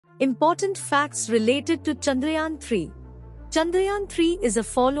Important facts related to Chandrayaan-3. Chandrayaan-3 is a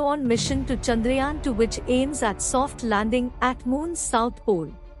follow-on mission to Chandrayaan-2 which aims at soft landing at Moon's south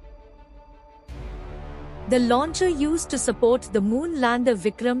pole. The launcher used to support the Moon lander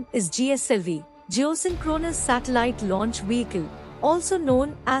Vikram is GSLV, Geosynchronous Satellite Launch Vehicle, also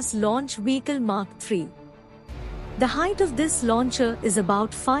known as Launch Vehicle Mark III. The height of this launcher is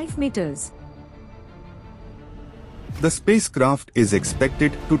about 5 meters. The spacecraft is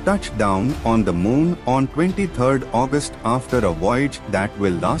expected to touch down on the Moon on 23rd August after a voyage that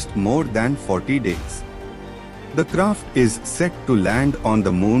will last more than 40 days. The craft is set to land on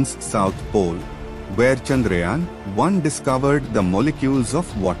the Moon's south pole, where Chandrayaan-1 discovered the molecules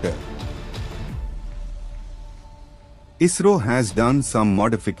of water. ISRO has done some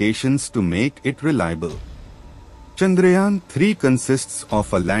modifications to make it reliable. Chandrayaan-3 consists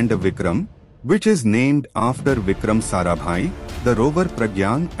of a lander Vikram, which is named after Vikram Sarabhai, the rover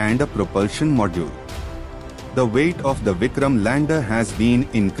Pragyan, and a propulsion module. The weight of the Vikram lander has been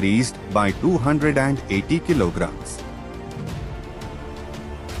increased by 280 kilograms.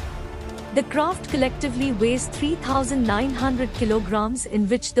 The craft collectively weighs 3,900 kilograms, in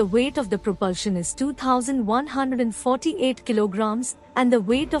which the weight of the propulsion is 2,148 kilograms, and the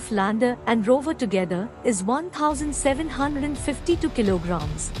weight of lander and rover together is 1,752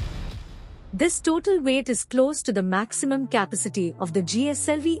 kilograms. This total weight is close to the maximum capacity of the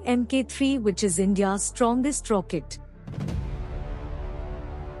GSLV Mk3, which is India's strongest rocket.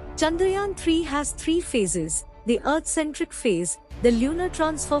 Chandrayaan-3 has 3 phases: the Earth-centric phase, the lunar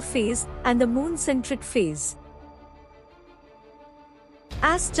transfer phase, and the Moon-centric phase.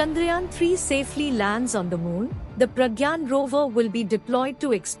 As Chandrayaan-3 safely lands on the Moon, the Pragyan rover will be deployed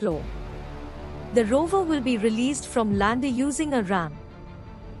to explore. The rover will be released from lander using a ram.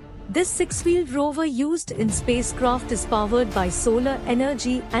 This 6-wheeled rover used in spacecraft is powered by solar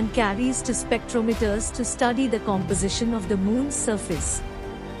energy and carries two spectrometers to study the composition of the Moon's surface.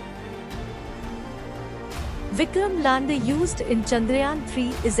 Vikram lander used in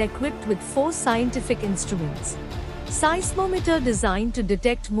Chandrayaan-3 is equipped with 4 scientific instruments. Seismometer designed to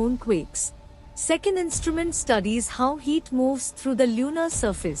detect moonquakes. Second instrument studies how heat moves through the lunar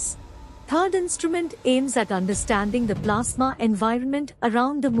surface. Third instrument aims at understanding the plasma environment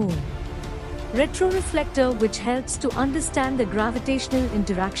around the Moon. Retroreflector, which helps to understand the gravitational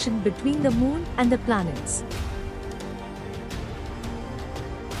interaction between the Moon and the planets.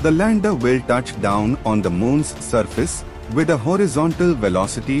 The lander will touch down on the Moon's surface with a horizontal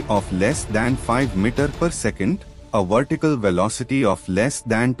velocity of less than 5 meters per second, a vertical velocity of less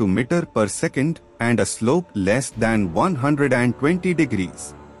than 2 meters per second, and a slope less than 120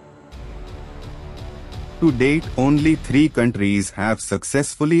 degrees. To date, only 3 countries have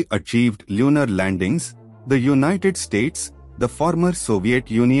successfully achieved lunar landings: the United States, the former Soviet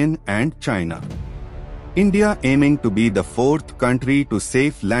Union, and China. India aiming to be the 4th country to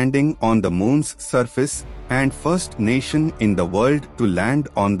safe landing on the Moon's surface and first nation in the world to land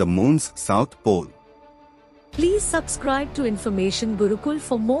on the Moon's south pole. Please subscribe to Information Gurukul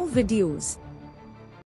for more videos.